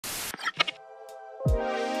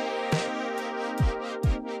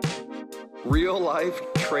Real life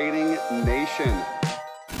trading nation.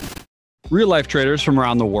 Real life traders from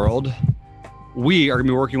around the world. We are going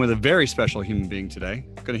to be working with a very special human being today.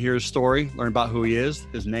 Going to hear his story, learn about who he is,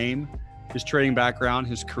 his name, his trading background,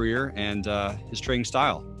 his career, and his trading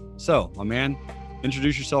style. So, my man,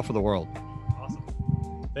 introduce yourself for the world.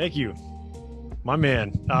 Awesome. Thank you, my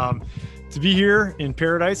man. To be here in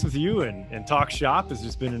paradise with you and talk shop has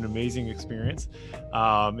just been an amazing experience.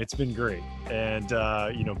 It's been great. And,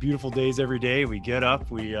 beautiful days every day. We get up,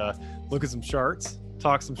 we look at some charts,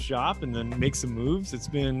 talk some shop, and then make some moves. It's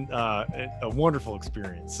been a wonderful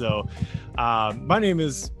experience. So my name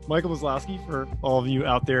is Mike Maslowski for all of you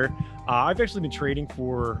out there. I've actually been trading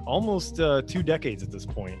for almost 2 decades at this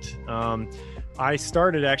point. I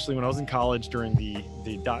started actually when I was in college during the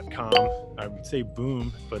 .com, I would say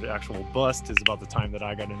boom, but actual bust is about the time that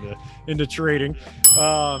I got into trading.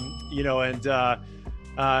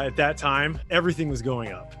 At that time, everything was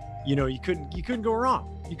going up. You couldn't go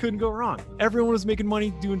wrong. You couldn't go wrong. Everyone was making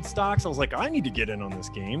money doing stocks. I was like, I need to get in on this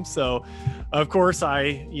game. So of course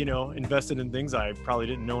I, invested in things I probably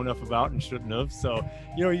didn't know enough about and shouldn't have. So,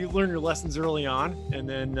 you learn your lessons early on and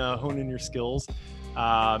then hone in your skills.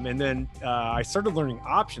 And then I started learning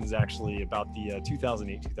options actually about the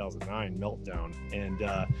 2008-2009 meltdown, and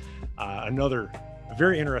another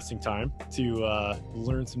very interesting time to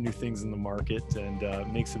learn some new things in the market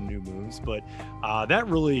and make some new moves. But that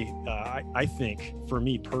really, I think for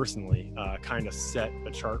me personally, kind of set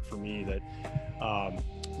a chart for me that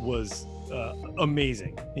was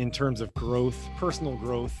amazing in terms of growth, personal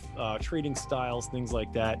growth, trading styles, things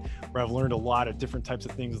like that, where I've learned a lot of different types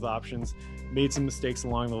of things with options, made some mistakes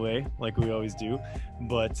along the way, like we always do.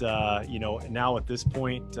 But, now at this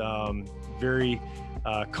point, very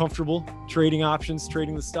comfortable trading options,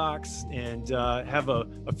 trading the stocks, and have a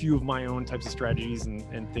few of my own types of strategies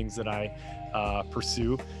and things that I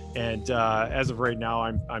pursue. And as of right now,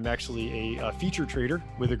 I'm actually a feature trader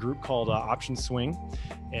with a group called Option Swing.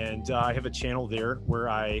 And I have a channel there where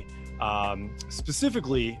I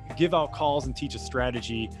specifically give out calls and teach a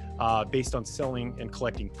strategy based on selling and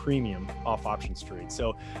collecting premium off options trades.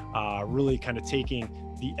 So really kind of taking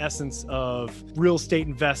the essence of real estate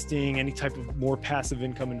investing, any type of more passive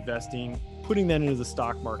income investing, putting that into the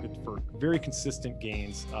stock market for very consistent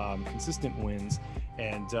gains, consistent wins,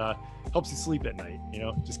 and helps you sleep at night,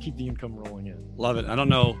 just keep the income rolling in. Love it. I don't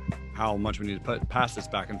know how much we need to pass this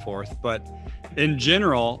back and forth, but in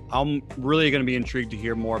general, I'm really going to be intrigued to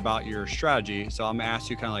hear more about your strategy. So I'm going to ask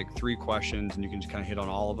you kind of like 3 questions and you can just kind of hit on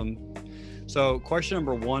all of them. So question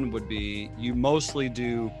number 1 would be, you mostly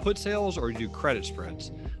do put sales or do credit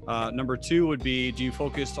spreads? Number 2 would be, do you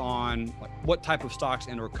focus on what type of stocks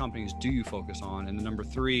and or companies do you focus on? And the number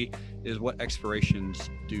 3 is, what expirations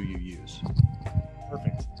do you use?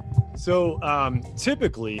 Perfect. So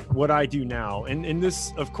typically what I do now, and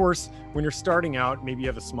this, of course, when you're starting out, maybe you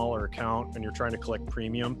have a smaller account and you're trying to collect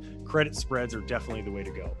premium, credit spreads are definitely the way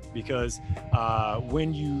to go, because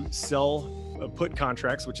when you sell put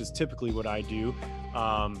contracts, which is typically what I do,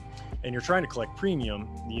 and you're trying to collect premium,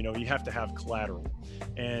 you have to have collateral.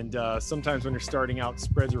 And sometimes when you're starting out,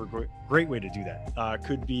 spreads are a great way to do that.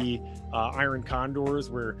 Could be iron condors,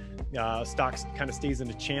 where stocks kind of stays in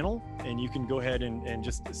a channel, and you can go ahead and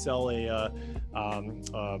just sell a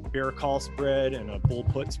bear call spread and a bull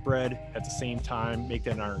put spread at the same time, make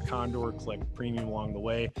that an iron condor, collect premium along the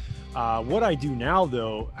way. What I do now,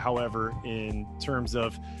 though, however, in terms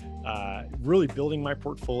of really building my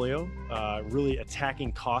portfolio, really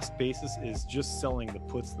attacking cost basis, is just selling the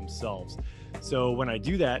puts themselves. So when I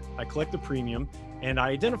do that, I collect the premium and I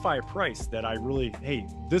identify a price that I really, hey,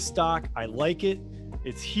 this stock, I like it.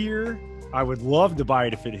 It's here. I would love to buy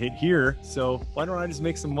it if it hit here. So why don't I just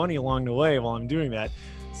make some money along the way while I'm doing that?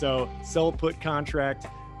 So sell a put contract,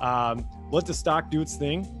 let the stock do its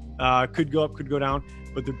thing. Could go up, could go down.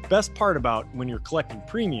 But the best part about when you're collecting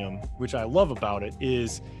premium, which I love about it,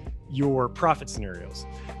 is your profit scenarios.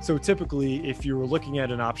 So typically, if you were looking at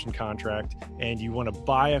an option contract and you want to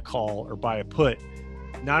buy a call or buy a put,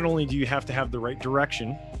 not only do you have to have the right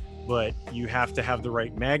direction, but you have to have the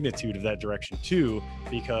right magnitude of that direction too,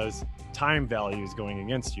 because time value is going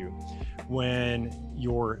against you. When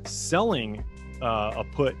you're selling a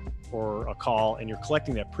put or a call and you're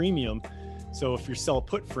collecting that premium, so if you sell a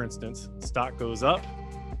put, for instance, stock goes up,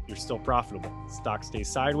 you're still profitable. Stock stays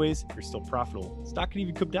sideways, you're still profitable. Stock can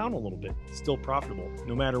even come down a little bit, still profitable.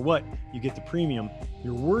 No matter what, you get the premium.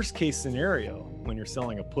 Your worst case scenario when you're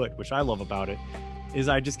selling a put, which I love about it, is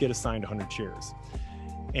I just get assigned 100 shares.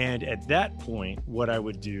 And at that point, what I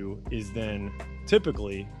would do is then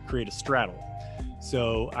typically create a straddle.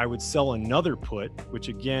 So I would sell another put, which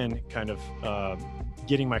again kind of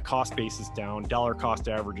getting my cost basis down, dollar cost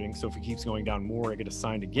averaging. So if it keeps going down more, I get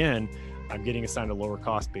assigned again, I'm getting assigned a lower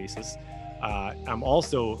cost basis. I'm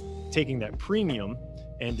also taking that premium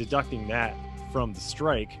and deducting that from the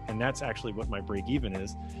strike, and that's actually what my break even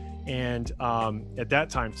is. And at that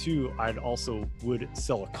time too, I'd also would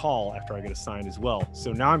sell a call after I get assigned as well.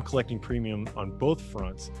 So now I'm collecting premium on both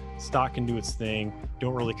fronts. Stock can do its thing,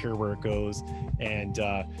 don't really care where it goes. And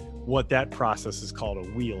what that process is called a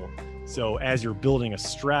wheel. So as you're building a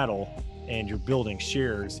straddle and you're building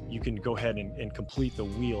shares, you can go ahead and complete the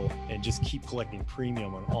wheel and just keep collecting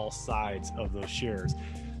premium on all sides of those shares.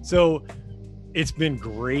 So it's been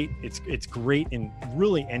great. It's great in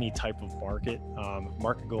really any type of market,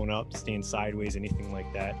 market going up, staying sideways, anything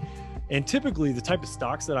like that. And typically the type of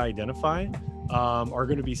stocks that I identify are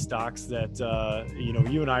going to be stocks that,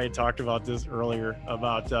 you and I had talked about this earlier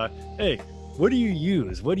about, hey, what do you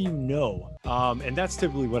use? What do you know? And that's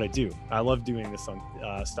typically what I do. I love doing this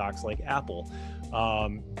on stocks like Apple.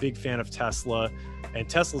 Big fan of Tesla. And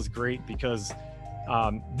Tesla's great because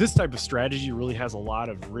this type of strategy really has a lot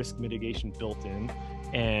of risk mitigation built in.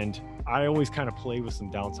 And I always kind of play with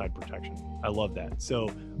some downside protection. I love that. So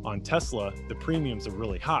on Tesla, the premiums are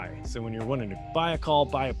really high. So when you're wanting to buy a call,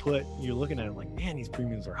 buy a put, you're looking at it like, man, these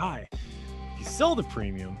premiums are high. If you sell the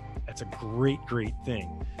premium, that's a great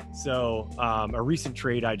thing. So a recent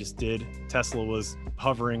trade I just did, Tesla was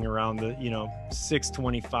hovering around the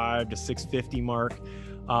 625 to 650 mark.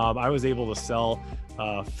 I was able to sell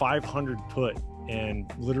 500 put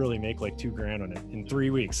and literally make like $2,000 on it in 3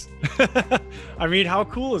 weeks. I mean, how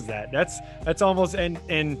cool is that? That's almost, and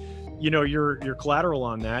your collateral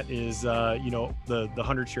on that is the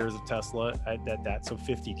 100 shares of Tesla at that, so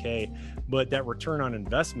 50K. But that return on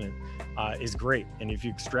investment is great. And if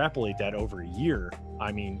you extrapolate that over a year,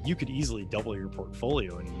 I mean, you could easily double your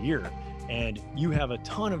portfolio in a year, and you have a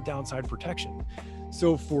ton of downside protection.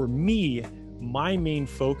 So for me, my main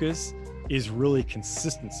focus is really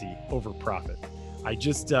consistency over profit. I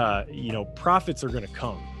just, profits are going to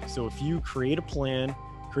come. So if you create a plan,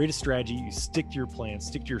 create a strategy, you stick to your plan,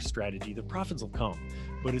 stick to your strategy, the profits will come,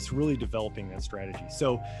 but it's really developing that strategy.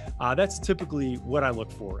 So that's typically what I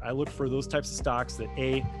look for. I look for those types of stocks that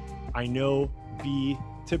A, I know, B,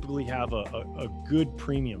 typically have a good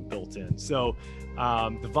premium built in. So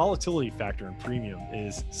the volatility factor in premium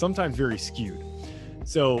is sometimes very skewed.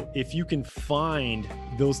 So if you can find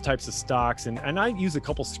those types of stocks, and I use a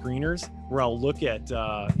couple screeners where I'll look at,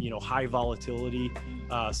 high volatility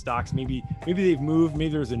stocks, maybe they've moved,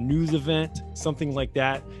 maybe there's a news event, something like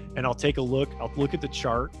that. And I'll take a look, I'll look at the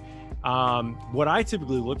chart. What I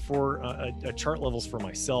typically look for at chart levels for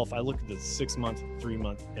myself, I look at the 6 month, 3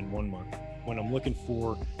 month, and 1 month when I'm looking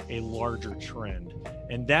for a larger trend.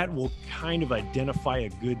 And that will kind of identify a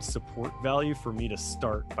good support value for me to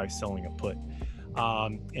start by selling a put.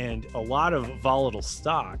 And a lot of volatile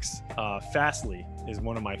stocks, Fastly is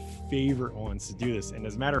one of my favorite ones to do this. And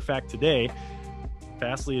as a matter of fact, today,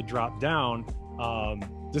 Fastly had dropped down.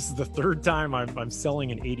 This is the third time I'm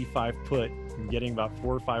selling an 85 put and getting about $400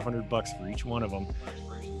 or $500 for each one of them.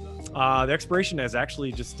 The expiration is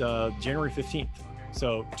actually just January 15th.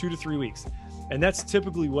 So 2 to 3 weeks. And that's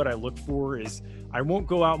typically what I look for. Is I won't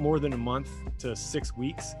go out more than a month to 6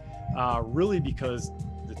 weeks, really because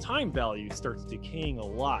the time value starts decaying a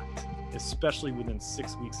lot, especially within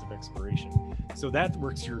 6 weeks of expiration. So that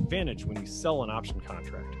works to your advantage when you sell an option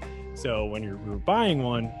contract. So when you're buying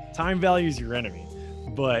one, time value is your enemy.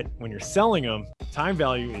 But when you're selling them, time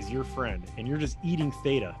value is your friend, and you're just eating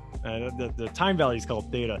theta. The time value is called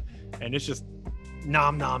theta, and it's just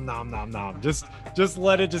nom, nom, nom, nom, nom. Just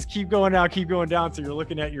let it just keep going down. So you're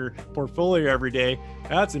looking at your portfolio every day.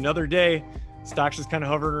 That's another day. Stock's just kind of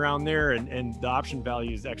hovering around there, and the option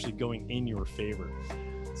value is actually going in your favor.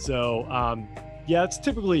 So yeah, it's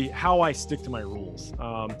typically how I stick to my rules.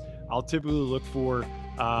 I'll typically look for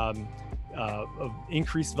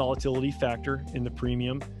increased volatility factor in the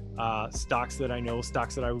premium, stocks that I know,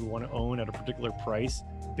 stocks that I would want to own at a particular price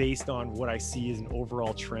based on what I see as an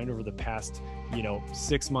overall trend over the past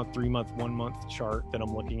 6 month, 3 month, 1 month chart that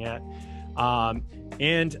I'm looking at.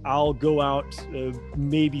 And I'll go out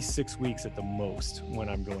maybe 6 weeks at the most when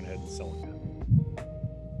I'm going ahead and selling that.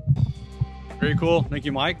 Very cool. Thank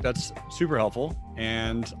you, Mike. That's super helpful.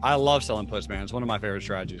 And I love selling puts, man. It's one of my favorite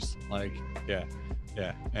strategies.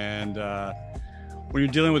 Yeah. And when you're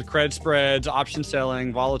dealing with credit spreads, option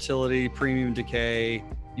selling, volatility, premium decay,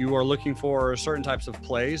 you are looking for certain types of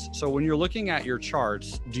plays. So when you're looking at your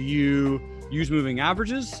charts, do you use moving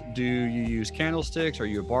averages? Do you use candlesticks? Are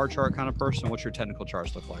you a bar chart kind of person? What's your technical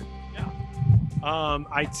charts look like? Yeah.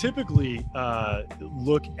 I typically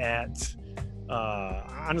look at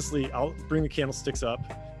honestly, I'll bring the candlesticks up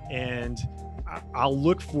and I'll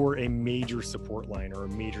look for a major support line or a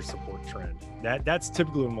major support trend. That's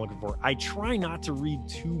typically what I'm looking for. I try not to read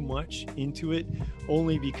too much into it,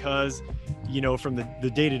 only because, from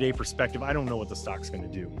the day-to-day perspective, I don't know what the stock's going to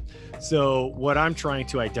do. So what I'm trying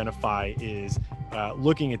to identify is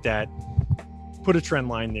looking at that, put a trend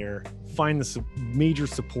line there, find the major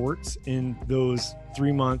supports in those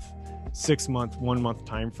 3-month, 6-month, 1-month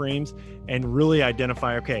time frames, and really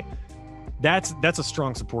identify, okay, that's a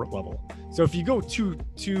strong support level. So if you go too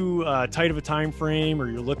tight of a time frame, or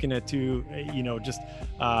you're looking at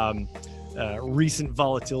recent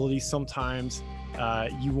volatility, sometimes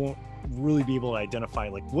you won't really be able to identify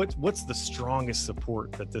like what's the strongest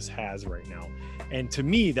support that this has right now. And to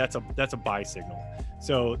me, that's a buy signal.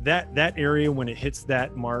 So that area, when it hits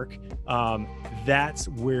that mark, that's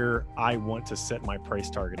where I want to set my price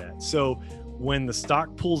target at. So when the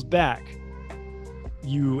stock pulls back,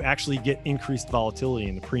 you actually get increased volatility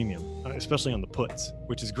in the premium, especially on the puts,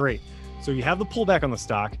 which is great. So you have the pullback on the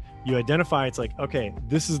stock, you identify, it's like, okay,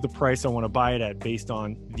 this is the price I want to buy it at based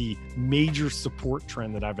on the major support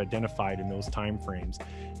trend that I've identified in those time frames.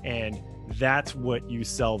 And that's what you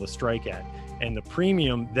sell the strike at. And the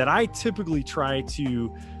premium that I typically try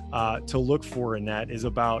to look for in that is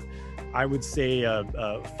about, I would say, a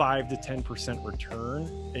 5 to 10% return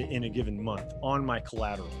in a given month on my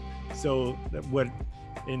collateral. So what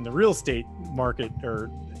in the real estate market or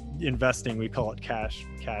investing, we call it cash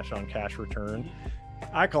on cash return.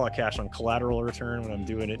 I call it cash on collateral return when I'm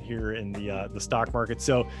doing it here in the stock market.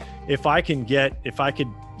 So if I could,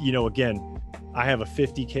 again, I have a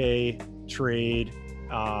 50K trade,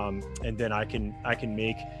 and then I can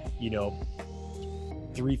make,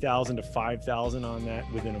 3,000 to 5,000 on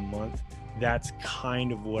that within a month. That's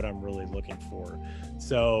kind of what I'm really looking for.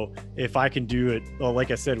 So if I can do it, well, like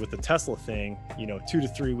I said, with the Tesla thing, 2 to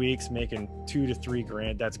 3 weeks, making 2 to 3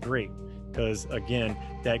 grand, that's great. Because again,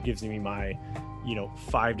 that gives me my,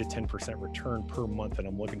 5 to 10% return per month that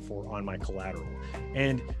I'm looking for on my collateral.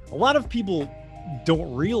 And a lot of people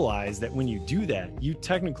don't realize that when you do that, you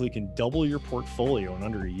technically can double your portfolio in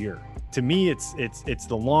under a year. To me, it's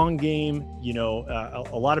the long game.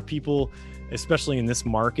 A lot of people, especially in this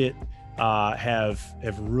market,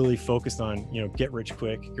 have really focused on, get rich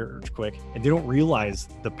quick, and they don't realize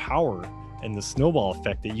the power and the snowball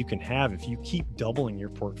effect that you can have if you keep doubling your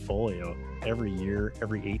portfolio every year,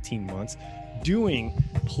 every 18 months, doing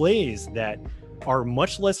plays that are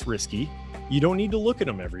much less risky. You don't need to look at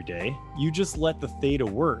them every day. You just let the theta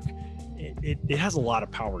work. It has a lot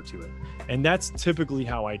of power to it. And that's typically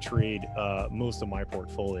how I trade most of my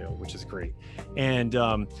portfolio, which is great. And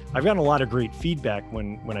I've gotten a lot of great feedback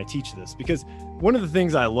when I teach this, because one of the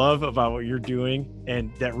things I love about what you're doing,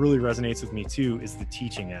 and that really resonates with me too, is the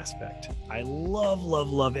teaching aspect. I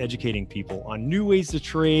love educating people on new ways to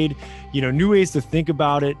trade, new ways to think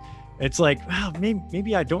about it. It's like, wow,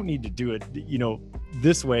 maybe I don't need to do it,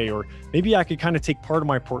 this way, or maybe I could kind of take part of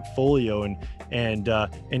my portfolio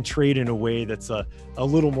and trade in a way that's a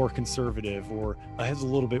little more conservative, or has a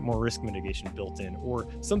little bit more risk mitigation built in, or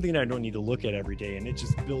something that I don't need to look at every day, and it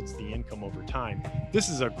just builds the income over time. This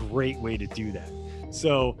is a great way to do that.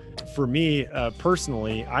 So for me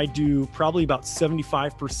personally, I do probably about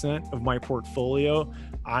 75% of my portfolio.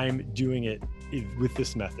 I'm doing it with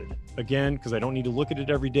this method, again, because I don't need to look at it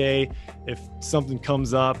every day. If something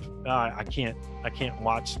comes up, I can't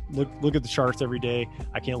look at the charts every day.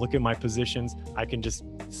 I can't look at my positions. I can just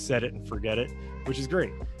set it and forget it, which is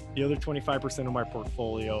great. The other 25% of my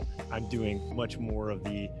portfolio, I'm doing much more of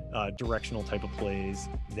the directional type of plays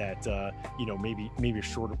that maybe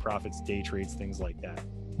shorter profits, day trades, things like that.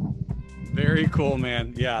 Very cool,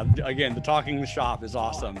 man. Yeah, again, the talking the shop is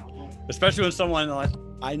awesome, especially when someone like,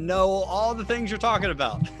 I know all the things you're talking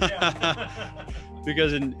about. Yeah.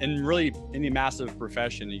 Because in really any massive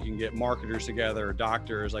profession, you can get marketers together,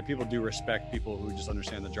 doctors, like people do respect people who just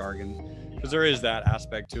understand the jargon, because there is that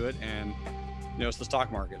aspect to it. And it's the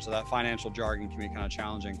stock market, so that financial jargon can be kind of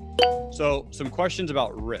challenging. So some questions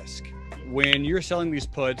about risk. When you're selling these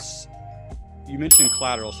puts, you mentioned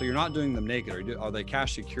collateral, so you're not doing them naked. Are they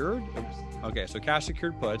cash secured? Okay, so cash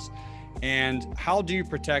secured puts. And how do you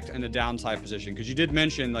protect in a downside position? Because you did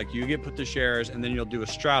mention, like, you get put the shares and then you'll do a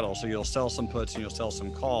straddle. So you'll sell some puts and you'll sell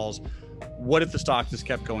some calls. What if the stock just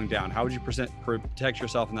kept going down? How would you protect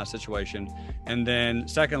yourself in that situation? And then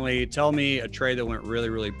secondly, tell me a trade that went really,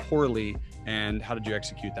 really poorly, and how did you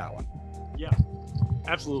execute that one? Yeah,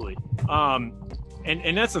 absolutely.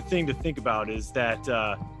 And that's the thing to think about, is that,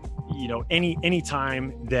 any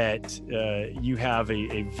time that you have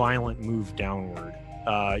a violent move downward,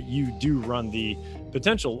 you do run the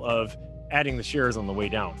potential of adding the shares on the way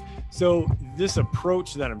down. So this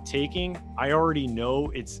approach that I'm taking, I already know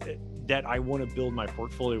it's that I want to build my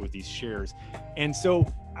portfolio with these shares. And so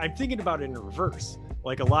I'm thinking about it in reverse.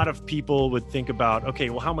 Like a lot of people would think about, okay,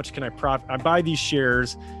 well, how much can I profit? I buy these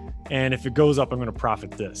shares, and if it goes up, I'm going to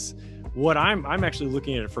profit this. What I'm actually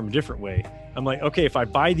looking at it from a different way. I'm like, okay, if I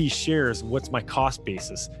buy these shares, what's my cost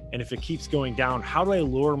basis? And if it keeps going down, how do I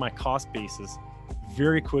lower my cost basis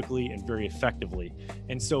very quickly and very effectively?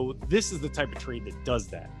 And so this is the type of trade that does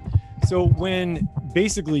that. So when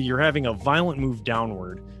basically you're having a violent move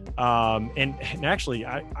downward, and actually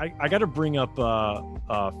I got to bring up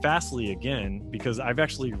Fastly again, because I've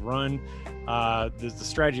actually run the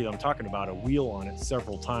strategy that I'm talking about, a wheel on it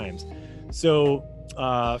several times. So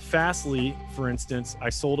Fastly, for instance, I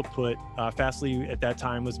sold a put. Fastly at that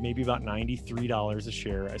time was maybe about $93 a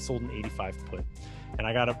share. I sold an 85 put, and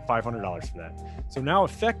I got up $500 for that. So now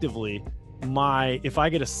effectively, if I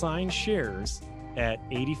get assigned shares at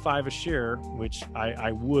 85 a share, which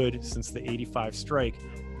I would, since the 85 strike,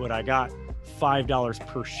 but I got $5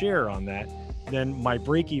 per share on that, then my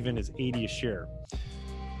break even is 80 a share.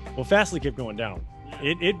 Well, Fastly kept going down.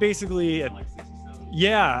 It basically, I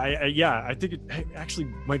think it actually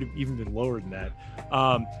might have even been lower than that.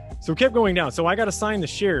 So it kept going down. So I got assigned the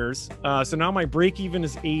shares. So now my break even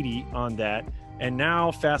is 80 on that, and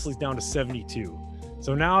now Fastly's down to 72.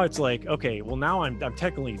 So now it's like, okay, well, now I'm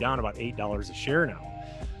technically down about $8 a share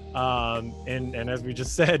now. And as we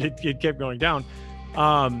just said, it kept going down.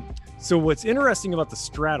 So what's interesting about the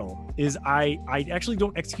straddle is I actually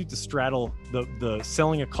don't execute the straddle, the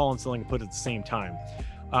selling a call and selling a put at the same time.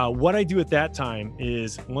 What I do at that time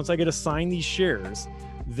is, once I get assigned these shares,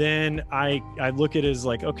 then I look at it as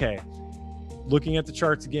like, okay, looking at the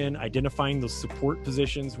charts again, identifying those support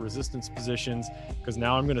positions, resistance positions, because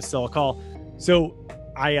now I'm going to sell a call. So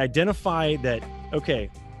I identify that, okay,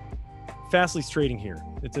 Fastly's trading here.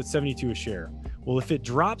 It's at 72 a share. Well, if it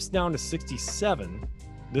drops down to 67,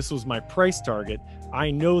 this was my price target,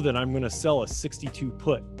 I know that I'm going to sell a 62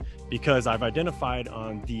 put, because I've identified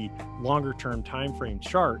on the longer term time frame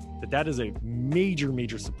chart that is a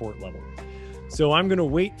major support level. So I'm going to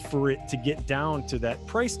wait for it to get down to that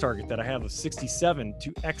price target that I have of 67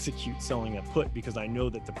 to execute selling that put, because I know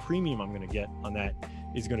that the premium I'm going to get on that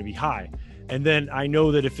is going to be high. And then I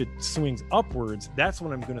know that if it swings upwards, that's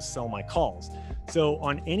when I'm going to sell my calls. So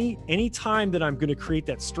on any time that I'm going to create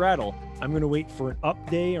that straddle, I'm going to wait for an up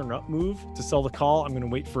day or an up move to sell the call. I'm going to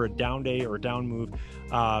wait for a down day or a down move,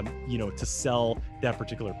 to sell that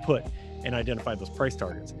particular put, and identify those price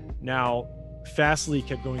targets. Now, Fastly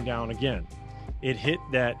kept going down again. It hit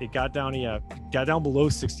that, it got down below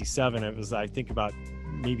 67. It was, I think, about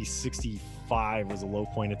maybe 65 was a low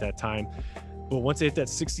point at that time. But once it hit that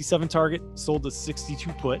 67 target, sold the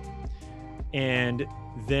 62 put, and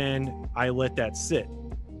then I let that sit.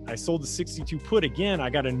 I sold the 62 put again. I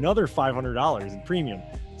got another $500 in premium.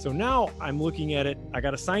 So now I'm looking at it. I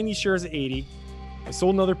got to sign these shares at 80. I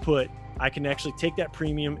sold another put. I can actually take that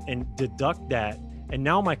premium and deduct that. And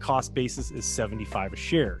now my cost basis is 75 a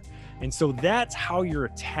share. And so that's how you're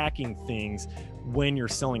attacking things when you're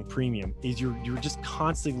selling premium, is you're just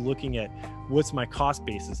constantly looking at what's my cost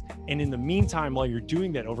basis. And in the meantime, while you're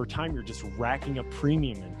doing that, over time, you're just racking up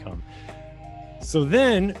premium income. So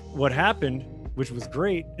then what happened, which was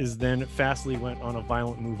great, is then Fastly went on a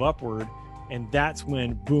violent move upward. And that's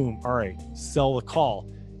when, boom, all right, sell the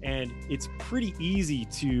call. And it's pretty easy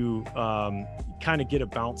to kind of get a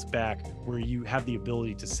bounce back where you have the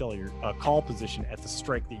ability to sell your call position at the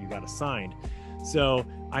strike that you got assigned. So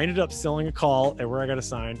I ended up selling a call at where I got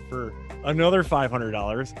assigned for another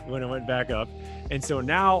 $500 when it went back up. And so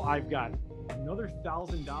now I've got another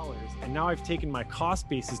 $1,000, and now I've taken my cost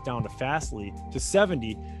basis down to Fastly to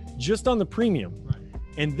 70 just on the premium. Right.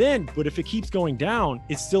 And then, but if it keeps going down,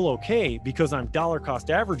 it's still okay, because I'm dollar cost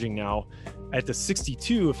averaging now at the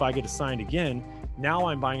 62. If I get assigned again, now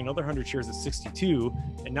I'm buying another 100 shares at 62,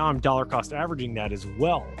 and now I'm dollar cost averaging that as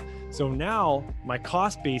well. So now my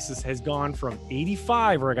cost basis has gone from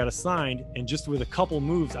 85 where I got assigned, and just with a couple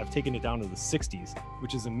moves, I've taken it down to the 60s,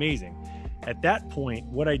 which is amazing. At that point,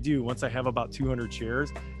 what I do once I have about 200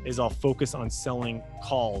 shares is I'll focus on selling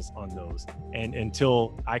calls on those, and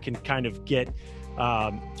until I can kind of get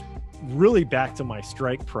really back to my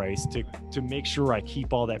strike price to make sure I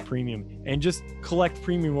keep all that premium and just collect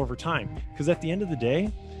premium over time. Because at the end of the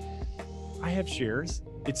day, I have shares,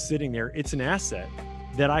 it's sitting there, it's an asset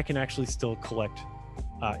that I can actually still collect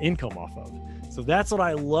income off of. So that's what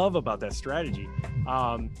I love about that strategy,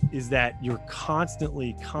 is that you're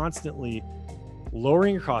constantly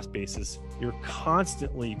lowering your cost basis. You're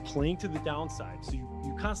constantly playing to the downside. So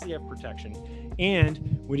you constantly have protection,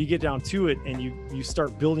 And when you get down to it and you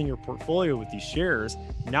start building your portfolio with these shares,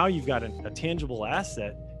 now you've got a tangible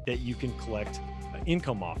asset that you can collect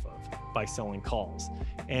income off of by selling calls.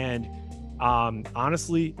 And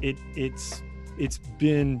honestly, it's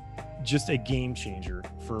been just a game changer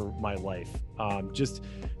for my life. Just,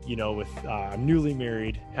 with I'm newly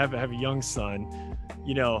married, have a young son,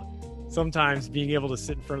 sometimes being able to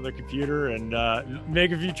sit in front of the computer and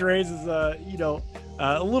make a few trades is,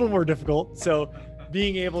 a little more difficult. So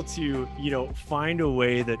being able to, find a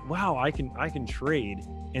way that, wow, I can trade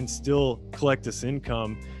and still collect this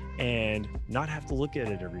income and not have to look at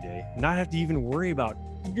it every day, not have to even worry about,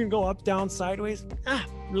 you can go up, down, sideways,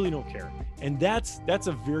 really don't care. And that's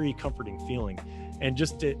a very comforting feeling. And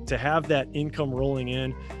just to have that income rolling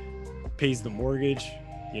in, pays the mortgage,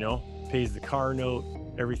 pays the car note,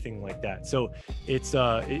 everything like that. So it's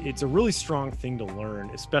a really strong thing to learn,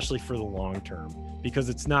 especially for the long term, because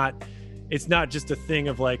it's not just a thing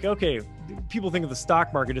of like, okay, people think of the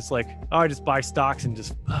stock market, it's like, oh, I just buy stocks and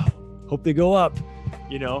just hope they go up.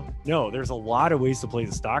 No, there's a lot of ways to play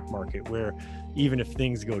the stock market where even if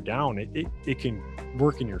things go down, it can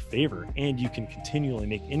work in your favor, and you can continually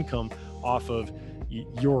make income off of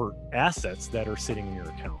your assets that are sitting in your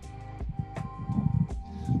account.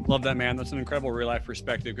 Love that, man. That's an incredible real life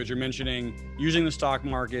perspective, because you're mentioning using the stock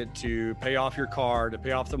market to pay off your car, to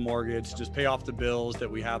pay off the mortgage, just pay off the bills that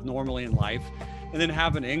we have normally in life, and then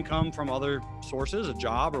have an income from other sources, a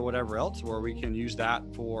job or whatever else, where we can use that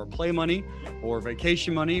for play money or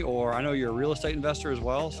vacation money, or I know you're a real estate investor as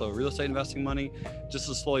well, so real estate investing money, just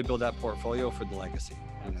to slowly build that portfolio for the legacy,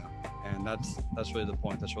 and that's really the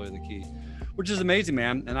point. That's really the key, which is amazing,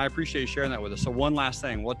 man. And I appreciate you sharing that with us. So one last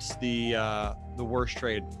thing, what's the worst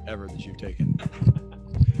trade ever that you've taken?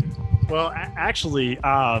 Well, actually,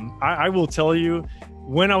 I will tell you,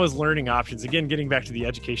 when I was learning options, again, getting back to the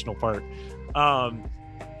educational part,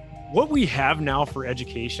 what we have now for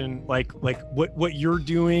education, like what you're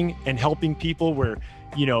doing and helping people, where,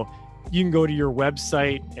 you can go to your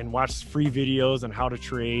website and watch free videos on how to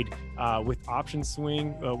trade with Option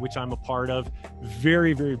Swing, which I'm a part of.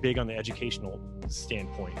 Very, very big on the educational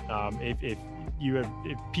standpoint. If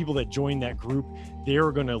people that join that group, they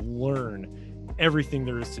are going to learn everything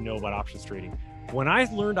there is to know about options trading. When I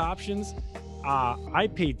learned options, I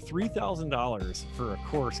paid $3,000 for a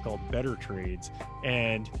course called Better Trades,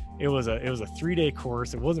 and it was a 3-day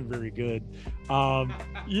course. It wasn't very good.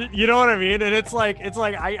 You know what I mean? And it's like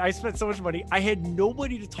I spent so much money. I had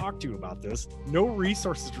nobody to talk to about this, no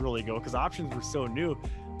resources to really go, because options were so new.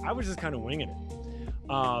 I was just kind of winging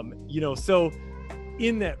it. So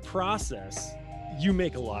in that process, you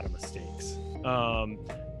make a lot of mistakes.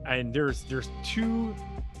 And there's two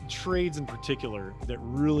trades in particular that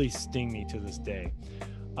really sting me to this day.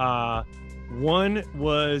 One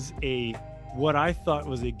was what I thought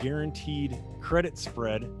was a guaranteed credit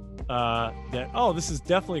spread, that, oh, this is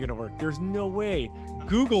definitely going to work. There's no way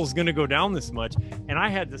Google's going to go down this much. And I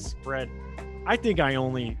had this spread. I think I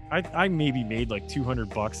maybe made like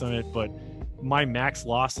 $200 on it, but my max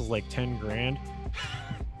loss was like 10 grand.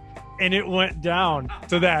 And it went down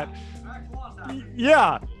to that.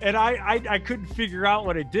 Yeah. And I couldn't figure out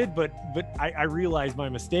what it did, but I realized my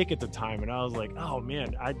mistake at the time. And I was like, oh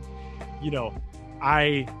man,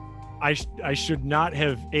 I should not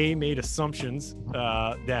have made assumptions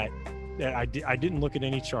that I didn't look at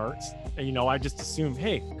any charts. And, I just assumed,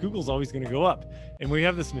 hey, Google's always going to go up. And we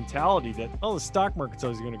have this mentality that, oh, the stock market's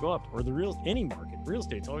always going to go up, or any market, real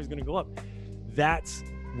estate's always going to go up. That's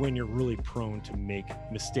when you're really prone to make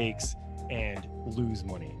mistakes and lose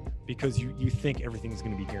money, because you think everything's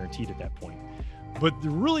going to be guaranteed at that point. But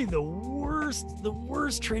the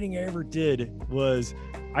worst trading I ever did was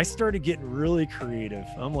I started getting really creative.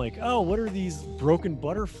 I'm like, oh, what are these broken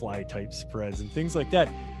butterfly type spreads and things like that?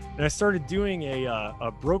 And I started doing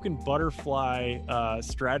a broken butterfly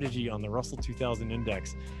strategy on the Russell 2000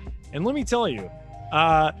 index. And let me tell you,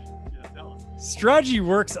 strategy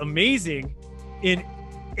works amazing in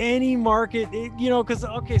any market, because,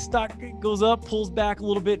 okay, stock goes up, pulls back a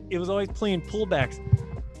little bit. It was always playing pullbacks.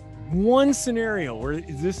 One scenario where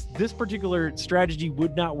this particular strategy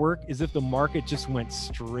would not work is if the market just went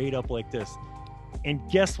straight up like this. And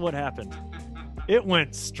guess what happened? It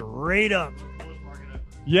went straight up.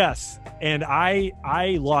 Yes. And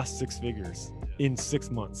I lost 6 figures in 6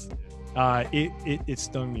 months. It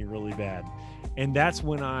stung me really bad. And that's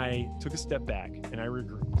when I took a step back and I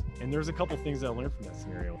regrouped. And there's a couple things I learned from that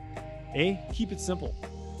scenario. Keep it simple.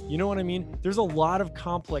 You know what I mean? There's a lot of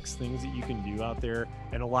complex things that you can do out there,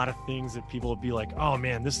 and a lot of things that people will be like, oh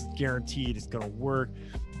man, this is guaranteed, it's going to work.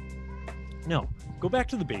 No, go back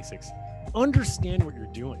to the basics. Understand what you're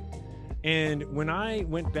doing. And when I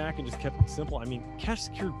went back and just kept it simple, I mean, cash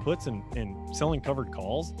secured puts and selling covered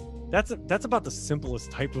calls, that's about the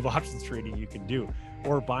simplest type of options trading you can do,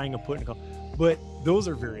 or buying a put and call. But those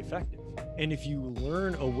are very effective. And if you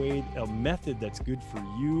learn a method that's good for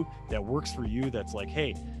you, that works for you, that's like,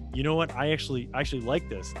 hey, you know what? I actually like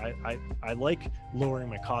this. I like lowering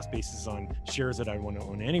my cost basis on shares that I want to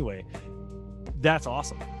own anyway. That's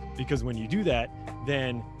awesome. Because when you do that,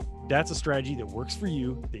 then that's a strategy that works for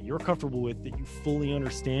you, that you're comfortable with, that you fully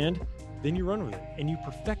understand, then you run with it and you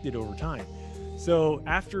perfect it over time. So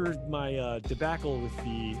after my debacle with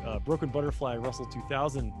the broken butterfly Russell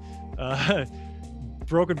 2000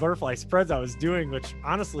 broken butterfly spreads I was doing, which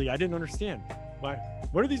honestly I didn't understand.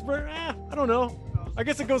 What are these? I don't know. I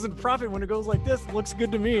guess it goes into profit when it goes like this. It looks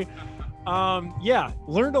good to me. Yeah,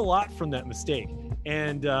 learned a lot from that mistake.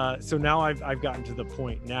 And so now I've gotten to the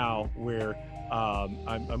point now where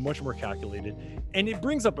I'm much more calculated. And it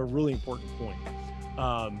brings up a really important point.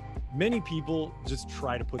 Many people just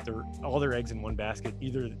try to put all their eggs in one basket,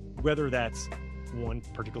 whether that's one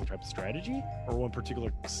particular type of strategy or one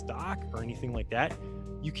particular stock or anything like that.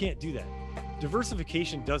 You can't do that.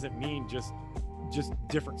 Diversification doesn't mean just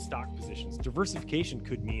different stock positions. Diversification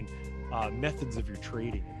could mean methods of your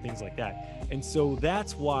trading and things like that. And so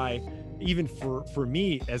that's why even for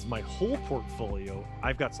me, as my whole portfolio,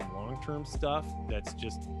 I've got some long-term stuff that's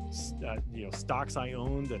just stocks I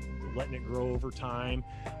own that letting it grow over time.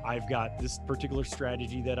 I've got this particular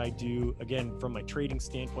strategy that I do, again, from my trading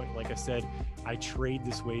standpoint. Like I said, I trade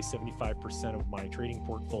this way 75% of my trading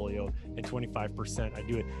portfolio and 25% I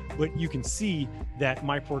do it. But you can see that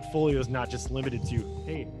my portfolio is not just limited to,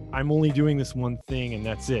 hey, I'm only doing this one thing and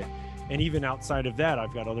that's it. And even outside of that,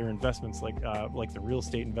 I've got other investments like the real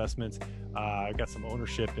estate investments. I've got some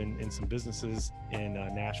ownership in some businesses in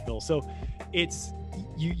Nashville. So it's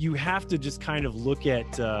you have to just kind of look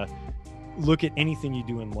at anything you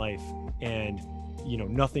do in life, and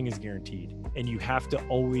nothing is guaranteed, and you have to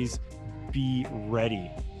always be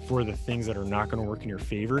ready for the things that are not going to work in your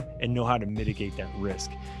favor and know how to mitigate that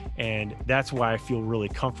risk. And that's why I feel really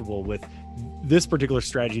comfortable with this particular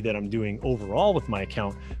strategy that I'm doing overall with my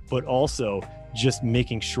account, but also just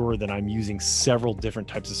making sure that I'm using several different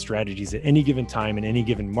types of strategies at any given time in any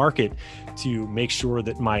given market to make sure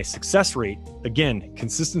that my success rate, again,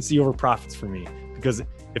 consistency over profits for me, because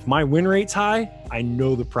if my win rate's high, I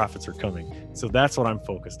know the profits are coming. So that's what I'm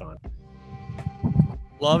focused on.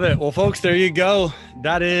 Love it. Well, folks, there you go.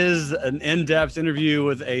 That is an in-depth interview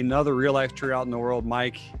with another real life trader out in the world.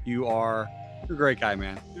 Mike, you're a great guy,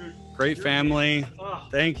 man. Dude, great family.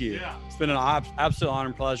 Thank you. Yeah. It's been an absolute honor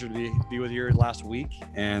and pleasure to be with you last week.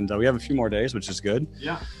 And we have a few more days, which is good.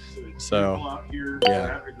 Yeah. So people out here, we're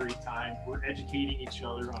having a great time. We're educating each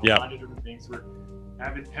other on a lot of different things. We're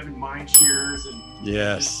having mind shares and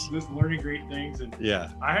just learning great things. And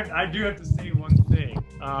I do have to say one thing.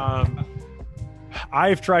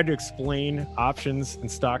 I've tried to explain options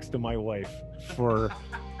and stocks to my wife for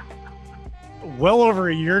well over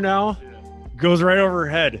a year now. Goes right over her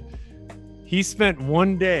head. He spent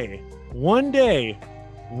one day,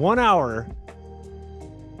 1 hour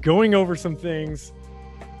going over some things.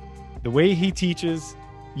 The way he teaches,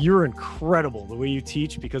 you're incredible the way you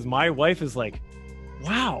teach, because my wife is like,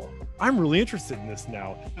 wow, I'm really interested in this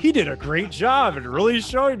now. He did a great job and really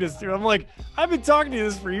showing this to you. I'm like, I've been talking to you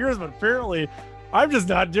this for years, but apparently I'm just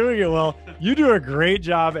not doing it well. You do a great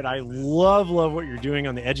job, and I love what you're doing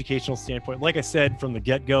on the educational standpoint. Like I said from the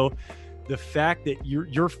get-go, the fact that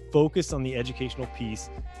you're focused on the educational piece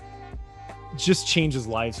just changes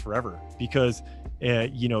lives forever, because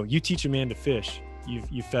you teach a man to fish,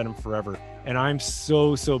 you've fed him forever. And I'm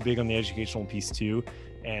so big on the educational piece too.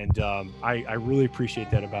 And I really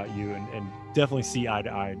appreciate that about you, and definitely see eye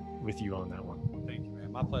to eye with you on that one. Thank you,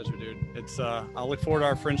 man. My pleasure, dude. It's I look forward to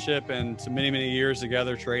our friendship and to many years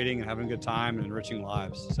together trading and having a good time and enriching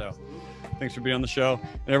lives. So thanks for being on the show.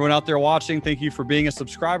 And everyone out there watching, thank you for being a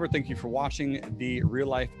subscriber. Thank you for watching the Real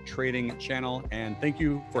Life Trading channel. And thank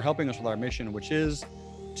you for helping us with our mission, which is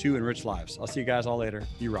to enrich lives. I'll see you guys all later.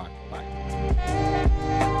 You rock. Bye.